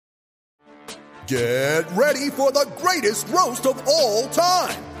Get ready for the greatest roast of all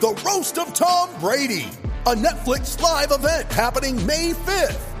time, the Roast of Tom Brady, a Netflix live event happening May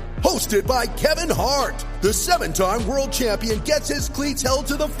 5th. Hosted by Kevin Hart, the 7-time world champion gets his cleats held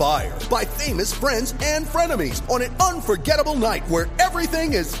to the fire by famous friends and frenemies on an unforgettable night where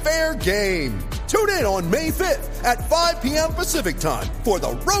everything is fair game. Tune in on May 5th at 5 p.m. Pacific time for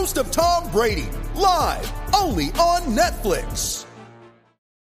the Roast of Tom Brady, live only on Netflix.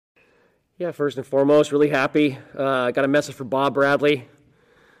 Yeah, first and foremost, really happy. I got a message for Bob Bradley.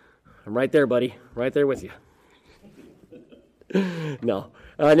 I'm right there, buddy. Right there with you. No,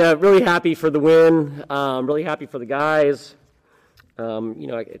 really happy for the win. Really happy for the guys.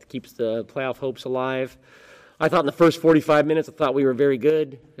 It keeps the playoff hopes alive. I thought in the first 45 minutes, I thought we were very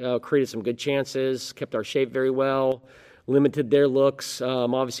good. Created some good chances, kept our shape very well, limited their looks.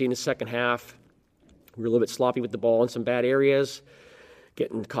 Obviously, in the second half, we were a little bit sloppy with the ball in some bad areas,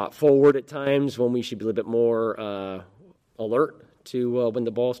 getting caught forward at times when we should be a little bit more alert to when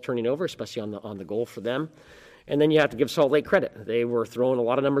the ball's turning over, especially on the goal for them. And then you have to give Salt Lake credit. They were throwing a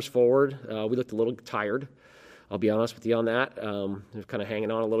lot of numbers forward. We looked a little tired, I'll be honest with you on that. They're kind of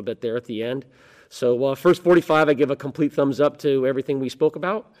hanging on a little bit there at the end. So first 45, I give a complete thumbs up to everything we spoke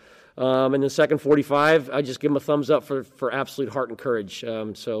about. And the second 45, I just give them a thumbs up for absolute heart and courage.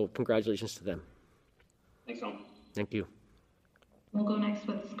 So congratulations to them. Thanks, Tom. Thank you. We'll go next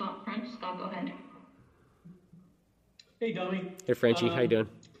with Scott French. Scott, go ahead. Hey, Dommy. Hey, Frenchie. How you doing?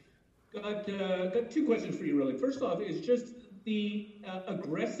 Got two questions for you, really. First off is just the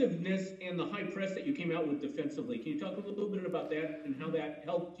aggressiveness and the high press that you came out with defensively. Can you talk a little bit about that and how that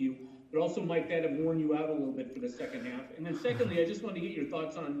helped you? But also, might that have worn you out a little bit for the second half? And then secondly, I just wanted to get your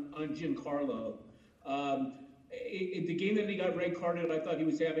thoughts on Giancarlo. The game that he got red carded, I thought he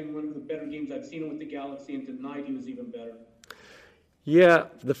was having one of the better games I've seen him with the Galaxy, and tonight he was even better. Yeah,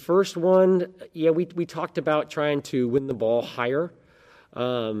 the first one, we talked about trying to win the ball higher.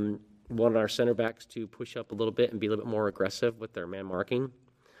 Wanted our center backs to push up a little bit and be a little bit more aggressive with their man marking.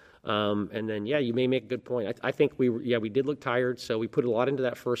 And then, you may make a good point. I think we did look tired, so we put a lot into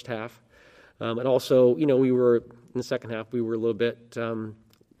that first half. And also, we were, in the second half, we were a little bit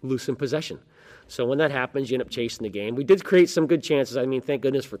loose in possession. So when that happens, you end up chasing the game. We did create some good chances. I mean, thank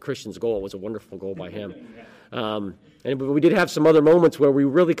goodness for Christian's goal. It was a wonderful goal by him. And we did have some other moments where we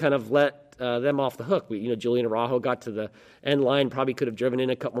really kind of let them off the hook. Julian Araujo got to the end line, probably could have driven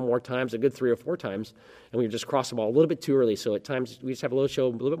in a couple more times, a good 3 or 4 times, and we just crossed the ball a little bit too early. So at times we just have a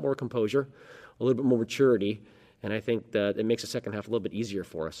little bit more composure, a little bit more maturity, and I think that it makes the second half a little bit easier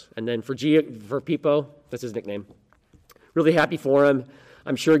for us. And then for Pipo, that's his nickname. Really happy for him.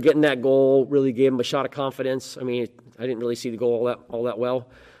 I'm sure getting that goal really gave him a shot of confidence. I mean, I didn't really see the goal all that well,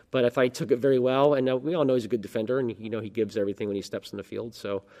 but I thought he took it very well. And we all know he's a good defender, and he gives everything when he steps in the field.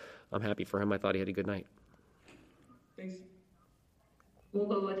 So I'm happy for him. I thought he had a good night. Thanks. We'll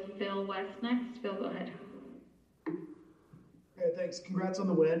go with Phil West next. Phil, go ahead. Okay, thanks. Congrats on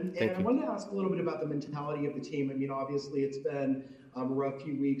the win. Thank you. I wanted to ask a little bit about the mentality of the team. I mean, obviously it's been a rough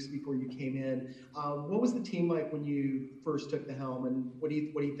few weeks before you came in. What was the team like when you first took the helm, and what do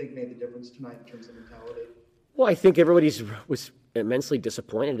you think made the difference tonight in terms of mentality? Well, I think everybody was immensely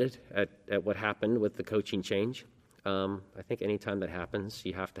disappointed at what happened with the coaching change. I think any time that happens,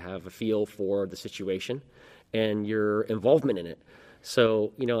 you have to have a feel for the situation and your involvement in it.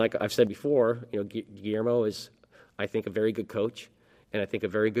 So, like I've said before, Guillermo is, I think, a very good coach, and I think a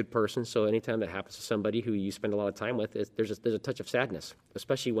very good person. So anytime that happens to somebody who you spend a lot of time with, there's a touch of sadness,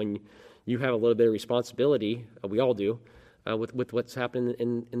 especially when you have a little bit of responsibility. We all do, with what's happening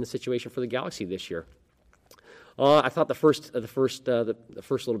in the situation for the Galaxy this year. I thought the first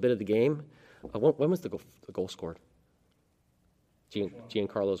little bit of the game. When was the goal scored?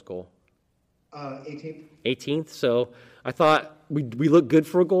 Giancarlo's goal. 18th. 18th. So I thought we looked good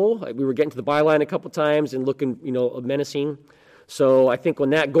for a goal. We were getting to the byline a couple times and looking, menacing. So I think when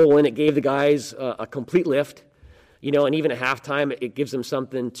that goal in, it gave the guys a complete lift. And even at halftime, it gives them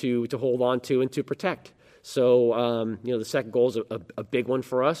something to hold on to and to protect. So the second goal is a big one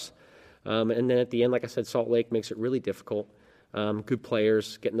for us. And then at the end, like I said, Salt Lake makes it really difficult. Good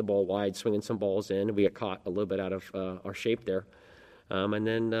players getting the ball wide, swinging some balls in. We got caught a little bit out of our shape there. And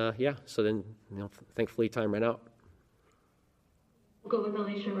then, so then, thankfully time ran out. We'll go with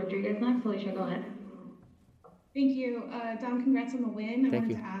Alicia Rodriguez next. Alicia, go ahead. Thank you. Dom, congrats on the win. I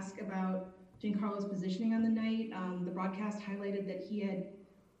wanted you. to ask about Giancarlo's positioning on the night. The broadcast highlighted that he had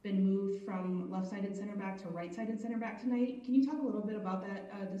been moved from left-sided center back to right-sided center back tonight. Can you talk a little bit about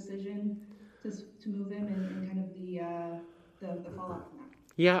that decision to move him and kind of the fallout from that?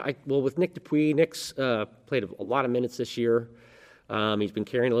 Yeah, with Nick Dupuis, Nick's played a lot of minutes this year. He's been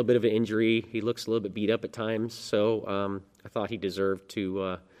carrying a little bit of an injury. He looks a little bit beat up at times, so I thought he deserved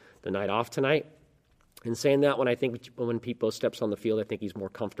the night off tonight. In saying that, when Pipo steps on the field, I think he's more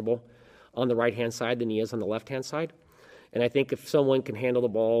comfortable on the right-hand side than he is on the left-hand side. And I think if someone can handle the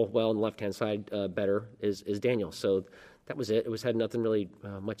ball well on the left-hand side better is Daniel. So that was it. It had nothing really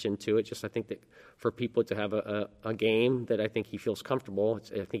much into it. Just I think that for people to have a game that I think he feels comfortable,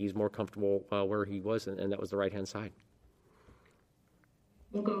 I think he's more comfortable where he was, and that was the right-hand side.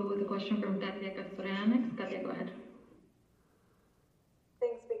 We'll go with a question from Katia Castorena next. Katia, go ahead.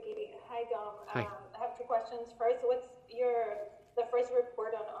 Thanks, Vicky. Hi, Dom. Hi. I have two questions. First, what's the first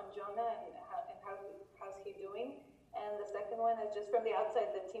report on Jonah and how's he doing? And the second one is just from the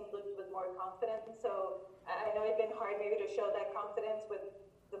outside, the team looked with more confidence. So I know it's been hard maybe to show that confidence with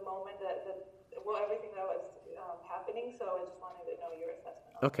the moment everything that was happening. So I just wanted to know your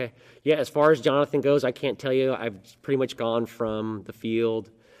assessment. Okay. Yeah, as far as Jonathan goes, I can't tell you. I've pretty much gone from the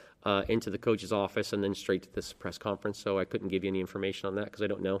field into the coach's office and then straight to this press conference, so I couldn't give you any information on that because I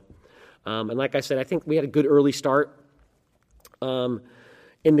don't know. And like I said, I think we had a good early start in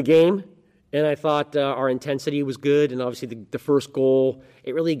the game, and I thought our intensity was good, and obviously the first goal,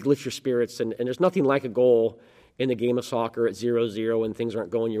 it really lifts your spirits, and there's nothing like a goal in the game of soccer at 0-0 when things aren't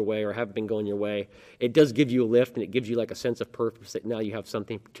going your way or haven't been going your way. It does give you a lift, and it gives you like a sense of purpose that now you have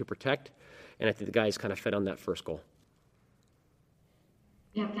something to protect, and I think the guys kind of fed on that first goal.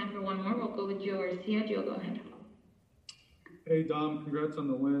 We have time for one more. We'll go with Joe Garcia. Joe, go ahead. Hey, Dom, congrats on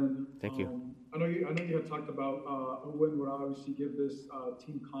the win. Thank you. I know you had talked about a win would obviously give this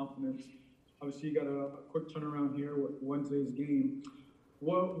team confidence. Obviously, you got a quick turnaround here with Wednesday's game.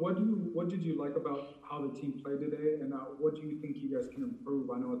 What did you like about how the team played today, and what do you think you guys can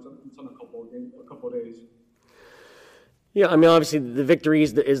improve? I know it's on a couple of days. Yeah, I mean, obviously the victory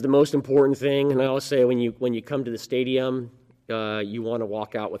is the most important thing, and I always say when you come to the stadium, you want to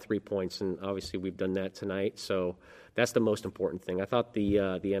walk out with 3 points, and obviously we've done that tonight. So that's the most important thing. I thought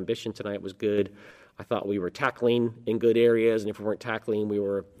the ambition tonight was good. I thought we were tackling in good areas, and if we weren't tackling, we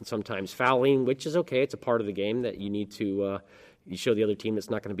were sometimes fouling, which is okay. It's a part of the game that you need to you show the other team it's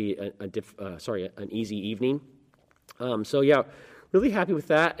not going to be an easy evening. So yeah, really happy with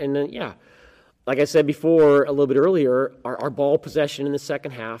that. And then like I said before, a little bit earlier, our ball possession in the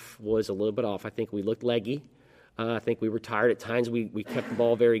second half was a little bit off. I think we looked leggy. I think we were tired. At times we kept the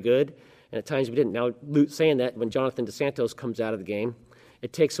ball very good, and at times we didn't. Now, saying that, when Jonathan DeSantos comes out of the game,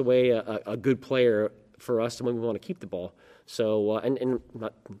 it takes away a good player for us when we want to keep the ball. So, and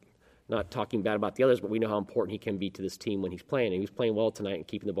not talking bad about the others, but we know how important he can be to this team when he's playing, and he was playing well tonight and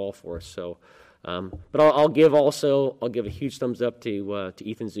keeping the ball for us. So, but I'll give a huge thumbs up to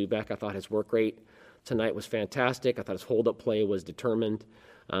Ethan Zubak. I thought his work rate tonight was fantastic. I thought his hold-up play was determined.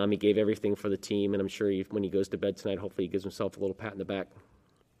 He gave everything for the team, and I'm sure when he goes to bed tonight, hopefully he gives himself a little pat in the back.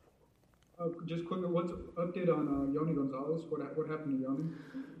 Just quickly, what's the update on Yoni Gonzalez? What happened to Yoni?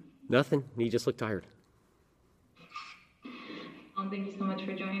 Nothing. He just looked tired. Thank you so much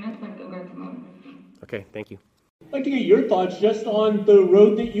for joining us, and congrats on Okay, thank you. I'd like to get your thoughts just on the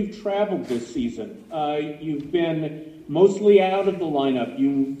road that you've traveled this season. You've been mostly out of the lineup.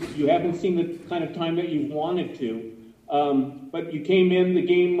 You haven't seen the kind of time that you've wanted to. But you came in the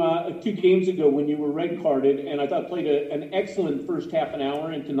game 2 games ago when you were red-carded, and I thought played an excellent first half an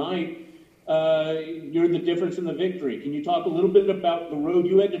hour. And tonight, you're the difference in the victory. Can you talk a little bit about the road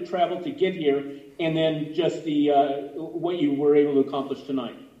you had to travel to get here, and then just what you were able to accomplish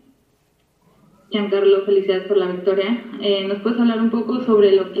tonight? Giancarlo, felicidades por la victoria. ¿Nos puedes hablar un poco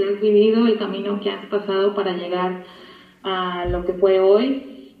sobre lo que has vivido, el camino que has pasado para llegar a lo que fue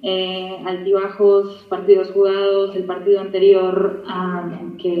hoy? Altibajos, partidos jugados, el partido anterior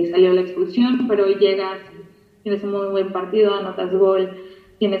que salió la expulsión, pero hoy llegas, tienes un muy buen partido, anotas gol,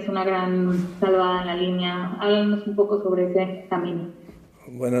 tienes una gran salvada en la línea. Háblanos un poco sobre ese camino.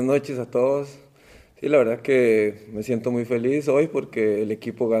 Buenas noches a todos. Sí, la verdad que me siento muy feliz hoy porque el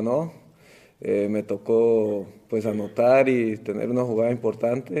equipo ganó. Me tocó pues anotar y tener una jugada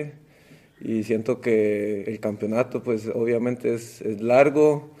importante. Y siento que el campeonato pues obviamente es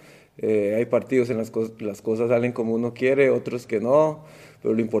largo, hay partidos en las cosas salen como uno quiere, otros que no,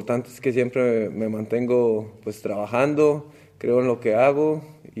 pero lo importante es que siempre me mantengo pues trabajando, creo en lo que hago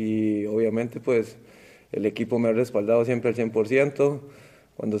y obviamente pues el equipo me ha respaldado siempre al 100%,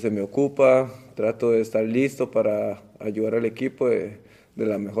 cuando se me ocupa trato de estar listo para ayudar al equipo de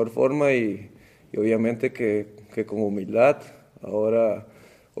la mejor forma y obviamente que con humildad. Ahora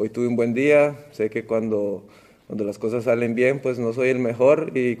hoy tuve un buen día, sé que cuando las cosas salen bien, pues no soy el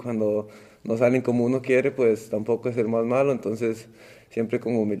mejor y cuando no salen como uno quiere, pues tampoco es el más malo, entonces siempre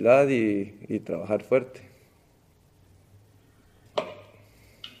con humildad y trabajar fuerte.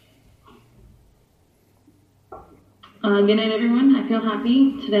 Good night, everyone. I feel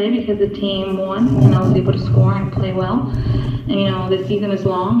happy today because the team won and I was able to score and play well. And, the season is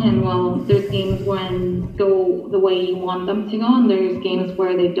long, and, there's games when go the way you want them to go, and there's games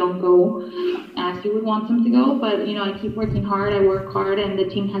where they don't go as you would want them to go. But, I keep working hard. I work hard, and the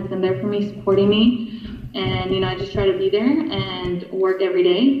team has been there for me, supporting me. And, I just try to be there and work every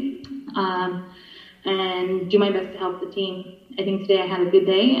day and do my best to help the team. I think today I had a good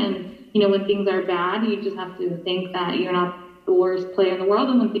day, and when things are bad, you just have to think that you're not the worst player in the world,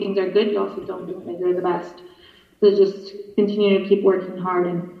 and when things are good, you also don't think that you're the best. So just continue to keep working hard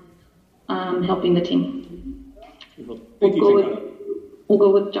and helping the team. Thank you, We'll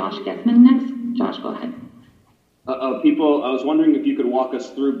go with Josh Gessman next. Josh, go ahead. People, I was wondering if you could walk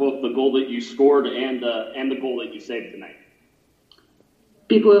us through both the goal that you scored and the goal that you saved tonight.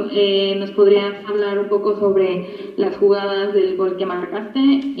 Pipo, ¿nos podrías hablar un poco sobre las jugadas del gol que marcaste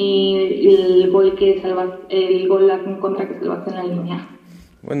y el gol en contra que salvaste en la línea?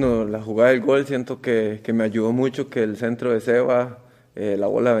 Bueno, la jugada del gol siento que me ayudó mucho, que el centro de Seba, la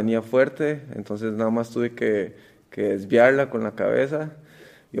bola venía fuerte, entonces nada más tuve que desviarla con la cabeza.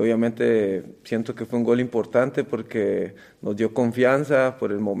 Y obviamente siento que fue un gol importante porque nos dio confianza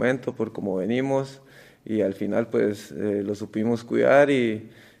por el momento, por cómo venimos. Y al final pues lo supimos cuidar y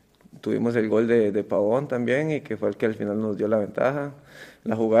tuvimos el gol de Pavón también, y que fue el que al final nos dio la ventaja.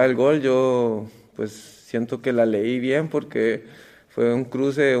 La jugada del gol yo pues siento que la leí bien porque fue un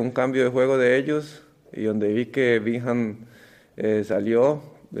cruce, un cambio de juego de ellos, y donde vi que Bingham salió,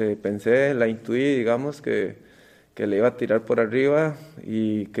 pensé, la intuí, digamos, que le iba a tirar por arriba,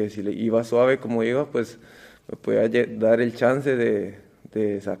 y que si le iba suave como iba, pues me podía dar el chance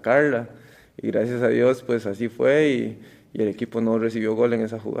de sacarla. Y gracias a Dios, pues así fue, y el equipo no recibió gol en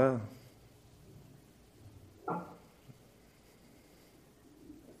esa jugada.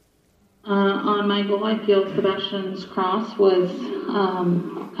 On my goal, I feel Sebastian's cross was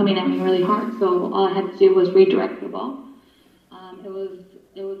coming at me really hard, so all I had to do was redirect the ball.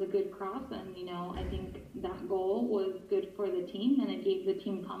 It was a good cross, and I think that goal was good for the team, and it gave the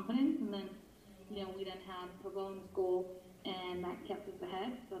team confidence. And then, we then had Pavon's goal, and that kept us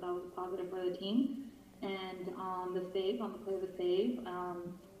ahead, so that was positive for the team. And on the play of the save,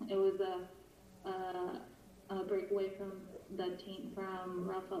 it was a breakaway from the team from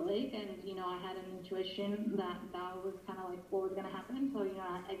RSL Lake, and I had an intuition that was kind of like what was going to happen. So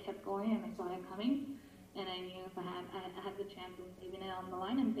I kept going, and I saw it coming, and I knew if I had the chance of saving it on the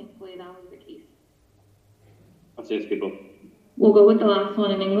line, and thankfully that was the case. Así es, people. We'll go with the last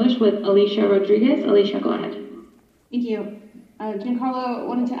one in English with Alicia Rodriguez. Alicia, go ahead. Thank you. Giancarlo,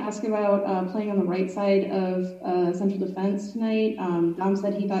 wanted to ask about playing on the right side of central defense tonight. Dom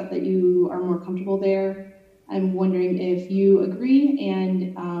said he thought that you are more comfortable there. I'm wondering if you agree,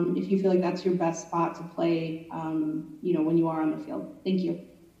 and if you feel like that's your best spot to play, when you are on the field. Thank you.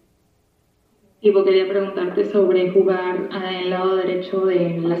 Tipo, quería preguntarte sobre jugar en el lado derecho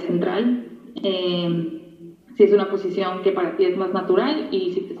de la central. Si es una posición que para ti es más natural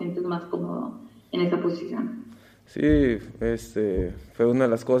y si te sientes más cómodo en esa posición. Sí, fue una de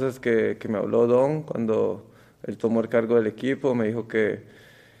las cosas que me habló Don cuando él tomó el cargo del equipo. Me dijo que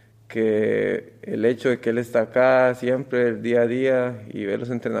el hecho de que él está acá siempre, el día a día, y ve los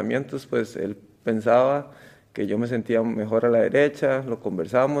entrenamientos, pues él pensaba que yo me sentía mejor a la derecha. Lo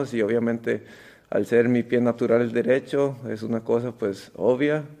conversamos, y obviamente al ser mi pie natural el derecho es una cosa pues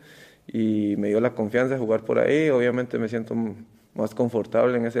obvia, y me dio la confianza de jugar por ahí. Obviamente me siento más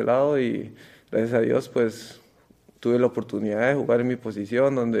confortable en ese lado, y gracias a Dios pues tuve la oportunidad de jugar en mi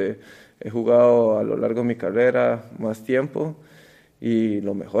posición, donde he jugado a lo largo de mi carrera más tiempo, y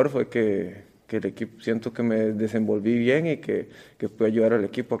lo mejor fue que el equipo, siento que me desenvolví bien y que pude ayudar al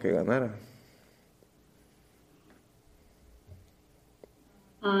equipo a que ganara.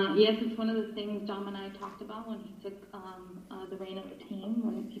 Yes, it's one of the things Dom and I talked about when he took the reign of the team,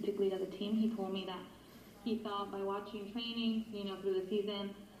 when he took lead of the team. He told me that he thought by watching training, through the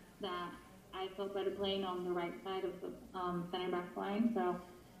season, that I felt better playing on the right side of the center back line. So,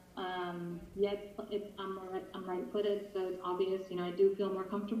 yes, I'm right-footed, so it's obvious. I do feel more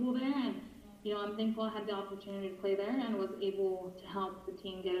comfortable there, and I'm thankful I had the opportunity to play there and was able to help the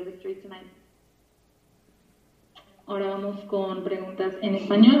team get a victory tonight. Ahora vamos con preguntas en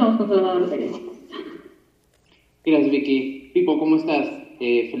español. Vamos con Salvador Pérez. Gracias, Vicky. Pipo, ¿cómo estás?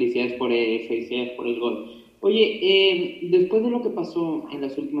 Felicidades por el gol. Oye, después de lo que pasó en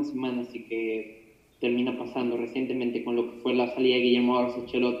las últimas semanas y que termina pasando recientemente con lo que fue la salida de Guillermo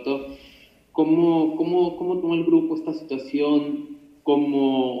Barros-Echelotto, ¿cómo tomó el grupo esta situación?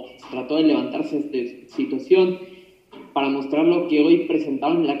 ¿Cómo trató de levantarse de esta situación? para mostrar lo que hoy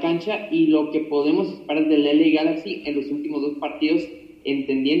presentaron en la cancha y lo que podemos esperar del LA Galaxy en los últimos 2 partidos,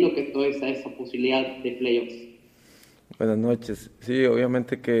 entendiendo que toda esa posibilidad de playoffs. Buenas noches. Sí,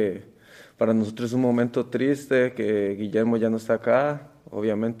 obviamente que para nosotros es un momento triste que Guillermo ya no está acá.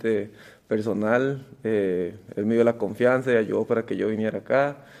 Obviamente personal, él me dio la confianza y ayudó para que yo viniera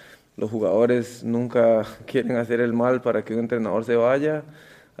acá. Los jugadores nunca quieren hacer el mal para que un entrenador se vaya.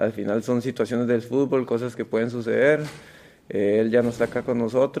 Al final son situaciones del fútbol, cosas que pueden suceder. Él ya no está acá con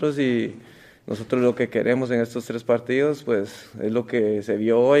nosotros y nosotros lo que queremos en estos 3 partidos pues es lo que se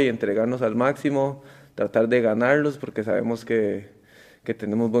vio hoy, entregarnos al máximo, tratar de ganarlos porque sabemos que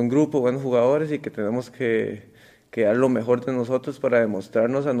tenemos buen grupo, buenos jugadores y que tenemos que dar lo mejor de nosotros para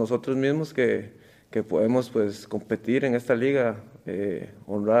demostrarnos a nosotros mismos que podemos pues competir en esta liga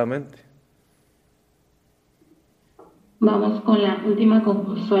honradamente. Vamos con la última con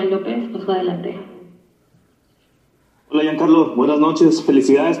Josué López. Josué, adelante. Hola Giancarlo, buenas noches.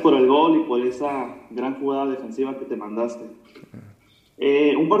 Felicidades por el gol y por esa gran jugada defensiva que te mandaste.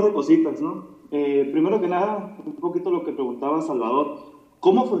 Un par de cositas, ¿no? Primero que nada, un poquito lo que preguntaba Salvador.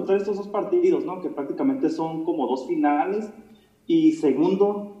 ¿Cómo afrontar estos 2 partidos, ¿no? Que prácticamente son como 2 finales. Y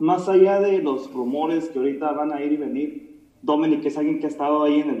segundo, más allá de los rumores que ahorita van a ir y venir, Dominic es alguien que ha estado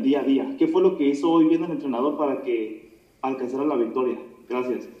ahí en el día a día. ¿Qué fue lo que hizo hoy bien el entrenador para que alcanzara la victoria?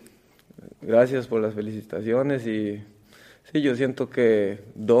 Gracias. Gracias por las felicitaciones y sí, yo siento que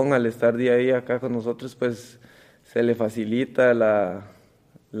Don al estar día a día acá con nosotros pues se le facilita la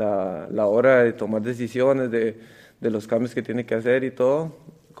hora de tomar decisiones, de los cambios que tiene que hacer y todo.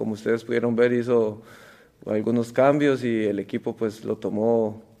 Como ustedes pudieron ver, hizo algunos cambios y el equipo pues lo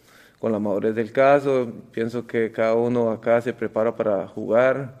tomó con la madurez del caso. Pienso que cada uno acá se prepara para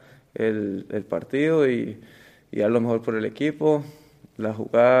jugar el partido y dar lo mejor por el equipo. La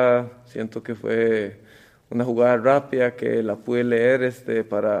jugada siento que fue una jugada rápida que la pude leer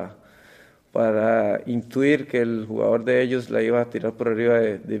para intuir que el jugador de ellos la iba a tirar por arriba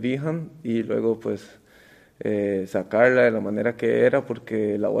de Vihan y luego pues sacarla de la manera que era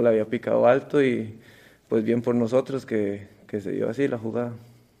porque la bola había picado alto y pues bien por nosotros que se dio así la jugada.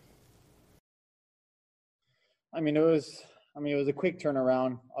 It was a quick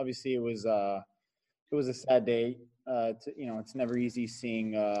turnaround. Obviously, it was a sad day. It's never easy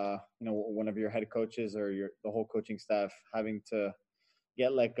seeing one of your head coaches or the whole coaching staff having to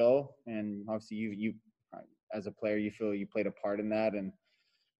get let go. And obviously, you as a player, you feel you played a part in that, and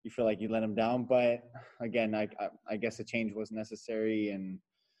you feel like you let him down. But again, I guess a change was necessary, and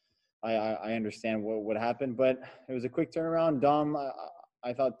I understand what happened. But it was a quick turnaround. Dom,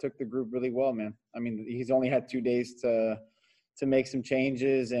 I thought took the group really well, man. I mean, he's only had 2 days to make some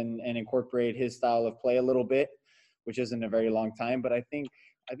changes and incorporate his style of play a little bit, which isn't a very long time. But I think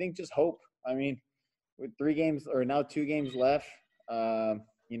just hope. I mean, with 3 games or now 2 games left,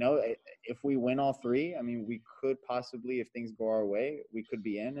 if we win all 3, I mean, we could possibly, if things go our way, we could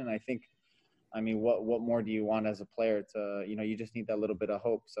be in. And I think, I mean, what more do you want as a player to, you just need that little bit of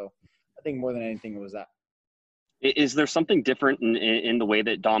hope. So I think more than anything, it was that. Is there something different in the way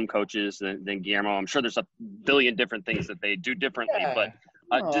that Dom coaches than Guillermo? I'm sure there's a billion different things that they do differently, but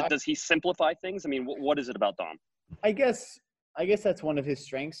does he simplify things? I mean, what is it about Dom? I guess that's one of his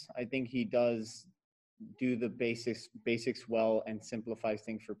strengths. I think he does do the basics well and simplifies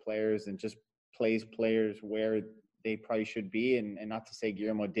things for players and just plays players where they probably should be. And not to say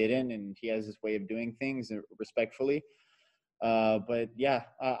Guillermo didn't, and he has his way of doing things respectfully. But yeah,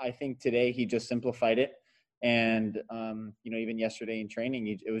 I think today he just simplified it. And, even yesterday in training,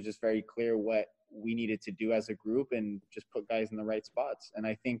 it was just very clear what we needed to do as a group and just put guys in the right spots. And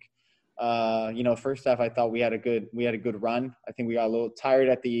I think, first half, I thought we had a good run. I think we got a little tired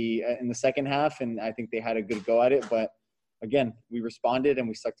in the second half, and I think they had a good go at it. But again, we responded and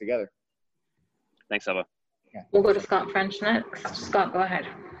we stuck together. Thanks, Eva. Yeah. We'll go to Scott French next. Scott, go ahead.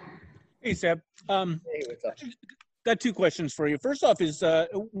 Hey, Seb. Hey, what's up? Got 2 questions for you. First off is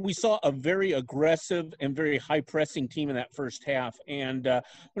we saw a very aggressive and very high-pressing team in that first half. And I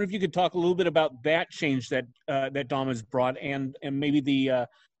wonder if you could talk a little bit about that change that Dom has brought and maybe the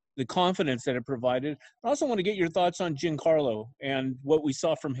confidence that it provided. I also want to get your thoughts on Giancarlo and what we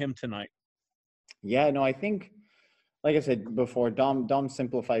saw from him tonight. Yeah, no, I think, like I said before, Dom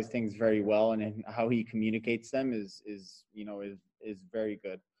simplifies things very well, and how he communicates them is very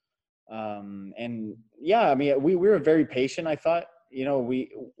good. And yeah, I mean, we were very patient. I thought, we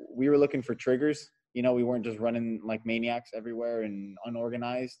were looking for triggers. We weren't just running like maniacs everywhere and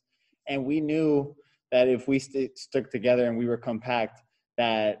unorganized. And we knew that if we stuck together and we were compact,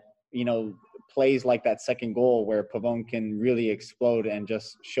 that, plays like that second goal where Pavone can really explode and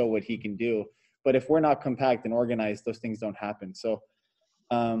just show what he can do But if we're not compact and organized, those things don't happen. So,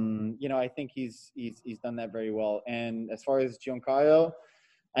 I think he's done that very well. And as far as Giancarlo,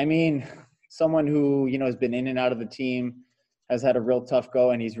 I mean, someone who, has been in and out of the team, has had a real tough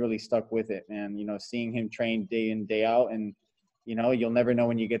go, and he's really stuck with it. And, seeing him train day in, day out, and, you'll never know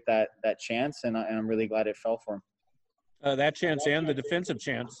when you get that chance. And I'm really glad it fell for him. That chance and the defensive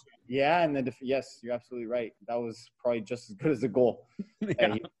chance. Yeah, and yes, you're absolutely right. That was probably just as good as the goal.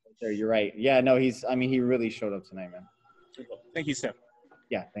 Yeah. You're right. Yeah, no, he really showed up tonight, man. Thank you, Steph.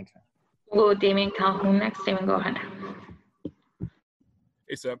 Yeah, thanks, man. We'll go Damien Calhoun next. Damien, go ahead.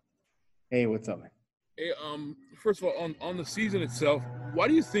 Hey, Steph. Hey, what's up, man? Hey, first of all, on the season itself, why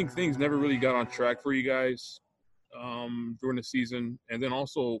do you think things never really got on track for you guys during the season? And then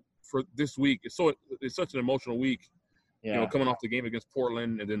also for this week, it's such an emotional week. Yeah. Coming off the game against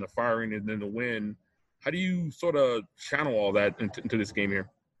Portland and then the firing and then the win. How do you sort of channel all that into this game here?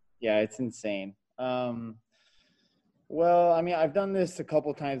 Yeah, it's insane. Well, I mean, I've done this a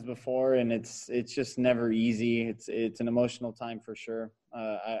couple times before, and it's just never easy. It's an emotional time for sure.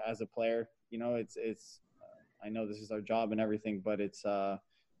 As a player, it's I know this is our job and everything, but it's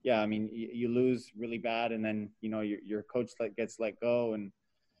yeah. I mean, you lose really bad, and then your coach gets let go, and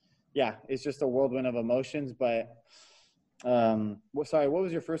yeah, it's just a whirlwind of emotions. But sorry, what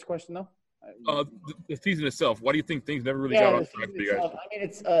was your first question though? The season itself. Why do you think things never really got on track for you guys? I mean,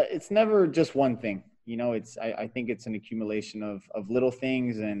 it's never just one thing. I think it's an accumulation of little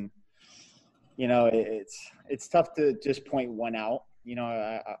things, and it's tough to just point one out.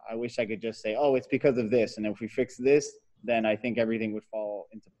 I wish I could just say, oh, it's because of this, and if we fix this, then I think everything would fall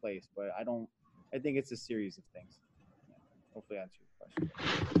into place. But I don't. I think it's a series of things. Yeah, hopefully, I answered your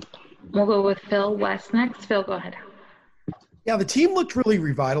question. We'll go with Phil West next. Phil, go ahead. Yeah, the team looked really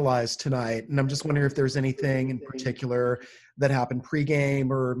revitalized tonight, and I'm just wondering if there's anything in particular that happened pregame,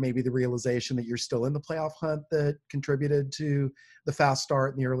 or maybe the realization that you're still in the playoff hunt that contributed to the fast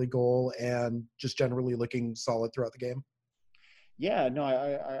start and the early goal, and just generally looking solid throughout the game. Yeah, no,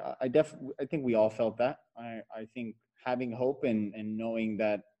 I think we all felt that. I think having hope and knowing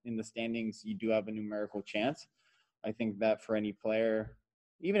that in the standings you do have a numerical chance, I think that for any player,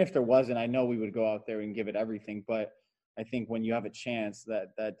 even if there wasn't, I know we would go out there and give it everything, but I think when you have a chance,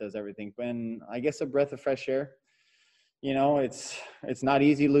 that does everything. And I guess a breath of fresh air. It's not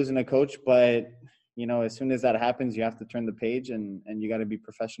easy losing a coach, but as soon as that happens, you have to turn the page and you got to be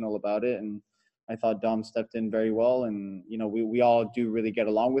professional about it. And I thought Dom stepped in very well, and we all do really get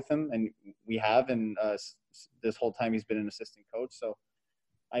along with him, and we have. And this whole time he's been an assistant coach, so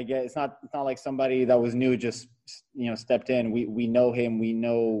I guess it's not like somebody that was new just stepped in. We know him, we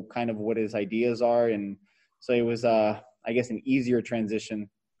know kind of what his ideas are, and so it was, I guess, an easier transition,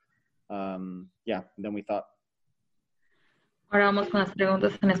 than we thought. Ahora vamos con las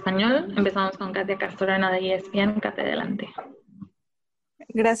preguntas en español. Empezamos con Katia Castorena de ESPN. Katia, adelante.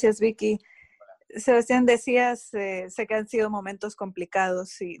 Gracias, Vicky. Sebastián, decías, sé que han sido momentos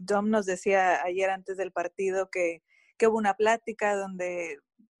complicados, y Dom nos decía ayer antes del partido que hubo una plática donde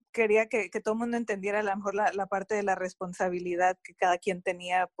quería que todo el mundo entendiera a lo mejor la parte de la responsabilidad que cada quien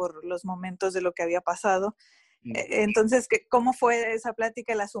tenía por los momentos de lo que había pasado. Entonces, ¿cómo fue esa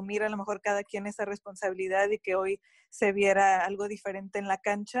plática, el asumir a lo mejor cada quien esa responsabilidad y que hoy se viera algo diferente en la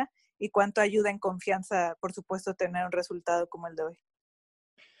cancha? ¿Y cuánto ayuda en confianza, por supuesto, tener un resultado como el de hoy?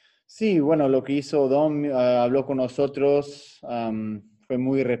 Sí, bueno, lo que hizo Dom, habló con nosotros, fue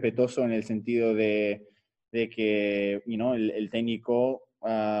muy respetuoso en el sentido de que, el técnico,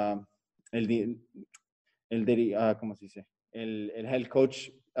 ¿cómo se dice? El head coach,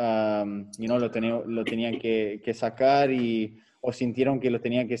 lo tenían que sacar o sintieron que lo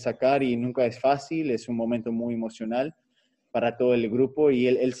tenían que sacar, y nunca es fácil, es un momento muy emocional para todo el grupo, y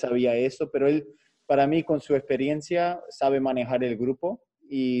él sabía eso, pero él, para mí, con su experiencia, sabe manejar el grupo,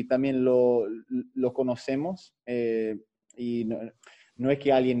 y también lo conocemos, y no es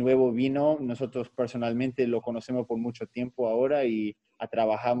que alguien nuevo vino, nosotros personalmente lo conocemos por mucho tiempo ahora y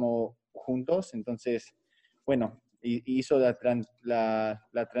trabajamos juntos, entonces, bueno, hizo la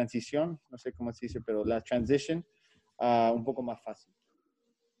transición, no sé cómo se dice, pero la transition un poco más fácil.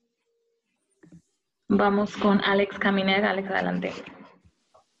 Vamos con Alex Caminer. Alex, adelante.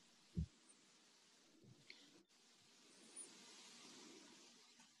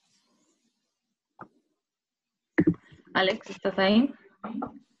 Alex, ¿estás ahí?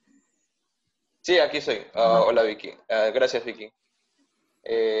 Sí, aquí estoy. Hola, Vicky. Gracias, Vicky.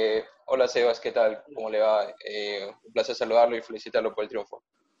 Hola, Sebas, ¿qué tal? ¿Cómo le va? Un placer saludarlo y felicitarlo por el triunfo.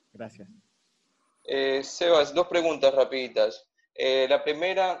 Gracias. Sebas, dos preguntas rapiditas. La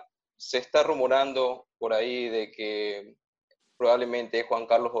primera, se está rumorando por ahí de que probablemente Juan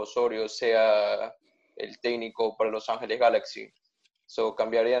Carlos Osorio sea el técnico para Los Ángeles Galaxy. So,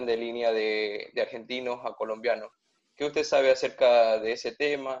 cambiarían de línea de argentinos a colombianos. ¿Qué usted sabe acerca de ese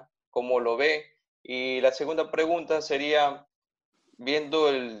tema? ¿Cómo lo ve? Y la segunda pregunta sería, viendo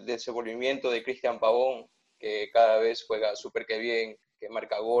el desenvolvimiento de Cristian Pavón, que cada vez juega súper que bien, que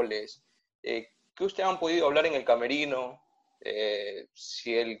marca goles, ¿qué ustedes han podido hablar en el camerino?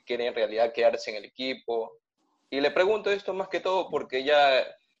 Si él quiere en realidad quedarse en el equipo. Y le pregunto esto más que todo porque ya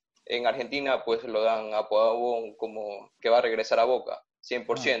en Argentina pues lo dan a Pavón como que va a regresar a Boca,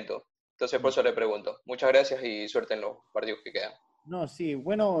 100%. Entonces por eso le pregunto. Muchas gracias y suerte en los partidos que quedan. No, sí,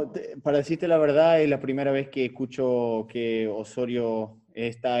 bueno, para decirte la verdad, es la primera vez que escucho que Osorio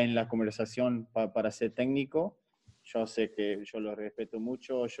está en la conversación para ser técnico. Yo sé que yo lo respeto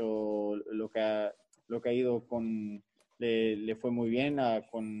mucho, yo lo que ha ido le fue muy bien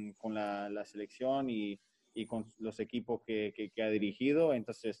con la selección y con los equipos que ha dirigido.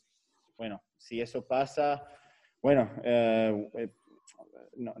 Entonces, bueno, si eso pasa, bueno,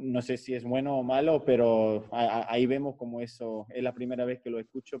 no sé si es bueno o malo, pero ahí vemos como eso, es la primera vez que lo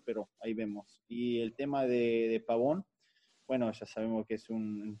escucho, pero ahí vemos. Y el tema de Pavón, bueno, ya sabemos que es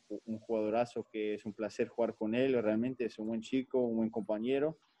un jugadorazo, que es un placer jugar con él, realmente es un buen chico, un buen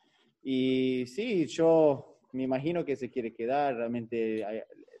compañero. Y sí, yo me imagino que se quiere quedar, realmente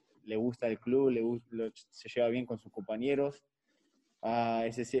le gusta el club, se lleva bien con sus compañeros.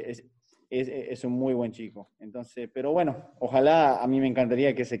 Es un muy buen chico. Entonces, pero bueno, ojalá, a mí me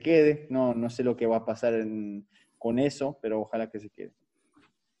encantaría que se quede. No sé lo que va a pasar con eso, pero ojalá que se quede.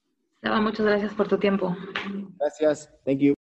 Seba, muchas gracias por tu tiempo. Gracias. Thank you.